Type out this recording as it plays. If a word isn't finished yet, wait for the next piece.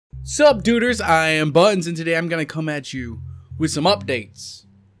Sup duders, I am Buttons, and today I'm going to come at you with some updates.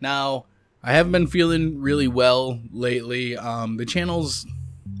 Now, I haven't been feeling really well lately. The channel's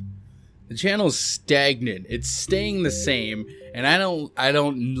stagnant. It's staying the same, and I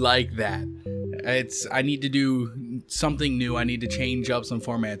don't like that. I need to do something new. I need to change up some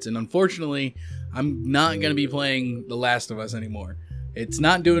formats, and unfortunately, I'm not going to be playing The Last of Us anymore. It's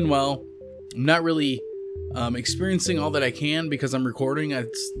not doing well. I'm not really experiencing all that I can because I'm recording.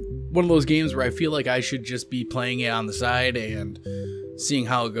 It's one of those games where I feel like I should just be playing it on the side and seeing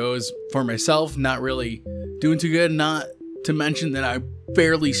how it goes for myself. Not really doing too good. Not to mention that I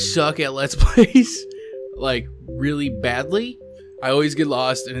fairly suck at Let's Plays, like really badly. I always get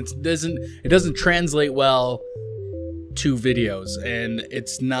lost, and it doesn't translate well to videos, and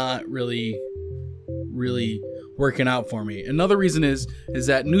it's not really working out for me. Another reason is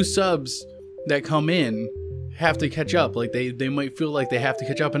that new subs that come in have to catch up. Like they might feel like they have to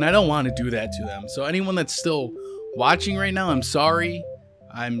catch up, and I don't want to do that to them. So anyone that's still watching right now, I'm sorry.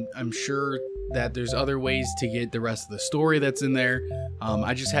 I'm sure that there's other ways to get the rest of the story that's in there.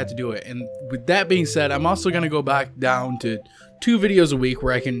 I just had to do it. And with that being said, I'm also going to go back down to 2 videos a week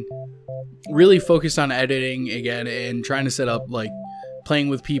where I can really focus on editing again and trying to set up like playing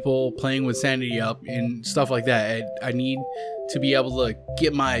with people, playing with sanity up and stuff like that. I need to be able to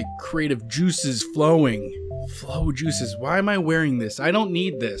get my creative juices flowing. Flow juices. Why am I wearing this? I don't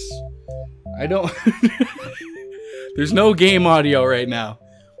need this. I don't. There's no game audio right now.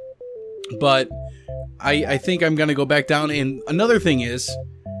 But I think I'm going to go back down. And another thing is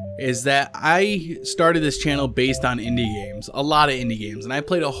that I started this channel based on indie games. A lot of indie games. And I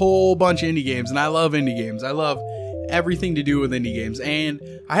played a whole bunch of indie games. And I love indie games. I love everything to do with indie games. And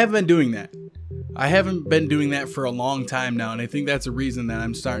I haven't been doing that. I haven't been doing that for a long time now. And I think that's a reason that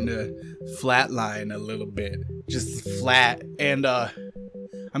I'm starting to flatline a little bit. Just flat. And I'm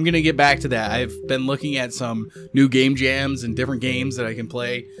going to get back to that. I've been looking at some new game jams and different games that I can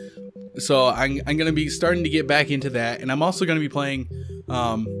play. So I'm going to be starting to get back into that. And I'm also going to be playing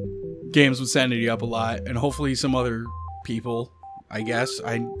games with Sanity Up a lot. And hopefully some other people, I guess.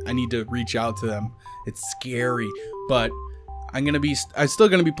 I need to reach out to them. It's scary. But I'm still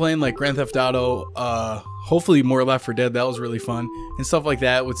going to be playing like Grand Theft Auto. Hopefully more Left 4 Dead. That was really fun. And stuff like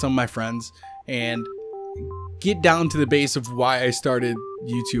that with some of my friends. And get down to the base of why I started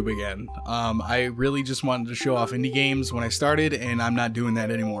YouTube again. I really just wanted to show off indie games when I started, and I'm not doing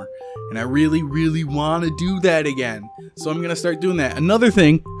that anymore. And I really want to do that again. So I'm going to start doing that. Another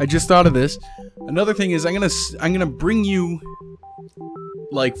thing, I just thought of this. Another thing is I'm going to bring you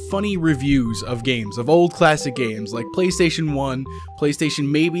like funny reviews of games, of old classic games, like PlayStation 1, PlayStation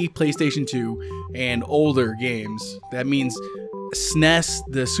maybe, PlayStation 2, and older games. That means SNES,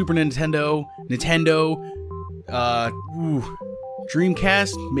 the Super Nintendo,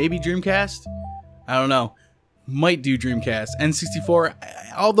 Dreamcast, maybe Dreamcast, I don't know, might do Dreamcast, N64,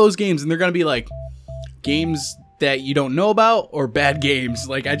 all those games. And they're gonna be like games that you don't know about or bad games.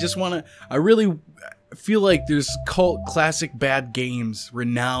 Like I really feel like there's cult classic bad games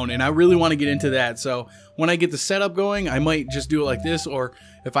renowned, and I really want to get into that. So when I get the setup going, I might just do it like this, or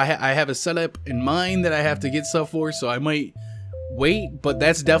if I have a setup in mind that I have to get stuff for, so I might wait, but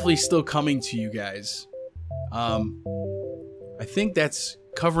that's definitely still coming to you guys. I think that's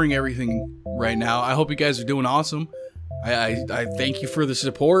covering everything right now. I hope you guys are doing awesome. I thank you for the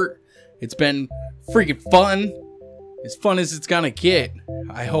support. It's been freaking fun. As fun as it's gonna get.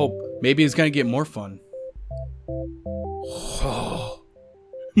 I hope maybe it's gonna get more fun.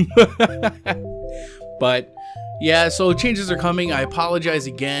 But yeah, so changes are coming. I apologize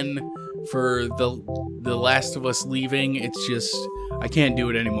again for the Last of Us leaving. It's just I can't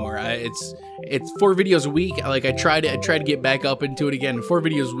do it anymore. It's 4 videos a week. Like I try to get back up into it again. 4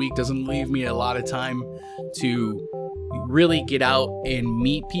 videos a week doesn't leave me a lot of time to really get out and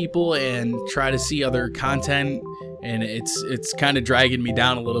meet people and try to see other content, and it's kind of dragging me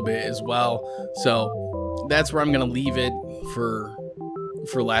down a little bit as well. So that's where I'm gonna leave it for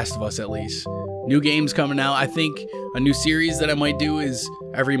Last of Us, at least. New games coming out. I think a new series that I might do is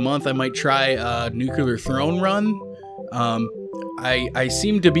every month I might try a Nuclear Throne run. I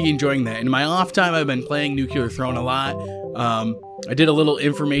seem to be enjoying that. In my off time, I've been playing Nuclear Throne a lot. I did a little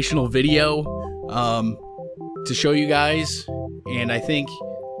informational video to show you guys, and I think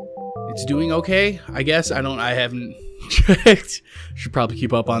it's doing okay. I guess I haven't checked. Should probably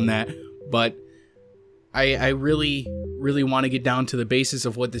keep up on that, but I really want to get down to the basis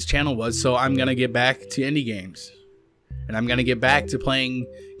of what this channel was. So I'm gonna get back to indie games, and I'm gonna get back to playing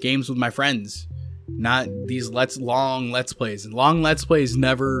games with my friends. Not these long Let's Plays. Long Let's Plays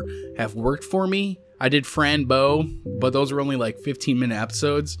never have worked for me. I did Fran Bow, but those were only like 15-minute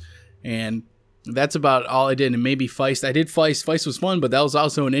episodes, and that's about all I did. And maybe Feist. I did Feist. Feist was fun, but that was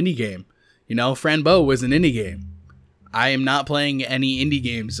also an indie game. You know, Fran Bow was an indie game. I am not playing any indie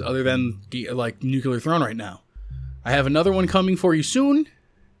games other than like Nuclear Throne right now. I have another one coming for you soon.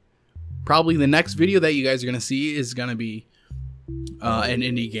 Probably the next video that you guys are going to see is going to be an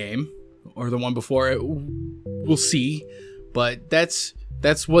indie game, or the one before it. We'll see. But that's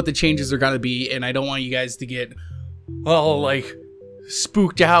what the changes are going to be, and I don't want you guys to get all like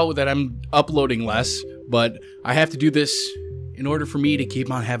spooked out that I'm uploading less, but I have to do this in order for me to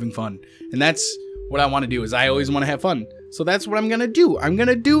keep on having fun. And that's what I want to do, is I always want to have fun. So that's what I'm going to do. I'm going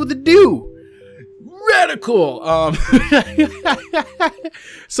to do the do. Radical.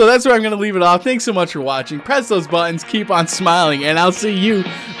 So that's where I'm going to leave it off. Thanks so much for watching. Press those buttons. Keep on smiling. And I'll see you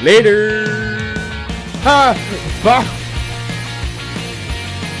later.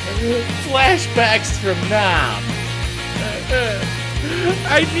 Flashbacks from now.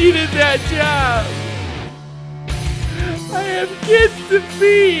 I needed that job. I have kids to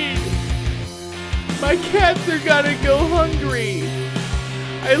feed. My cats are gonna go hungry.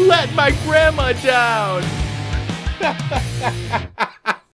 I let my grandma down.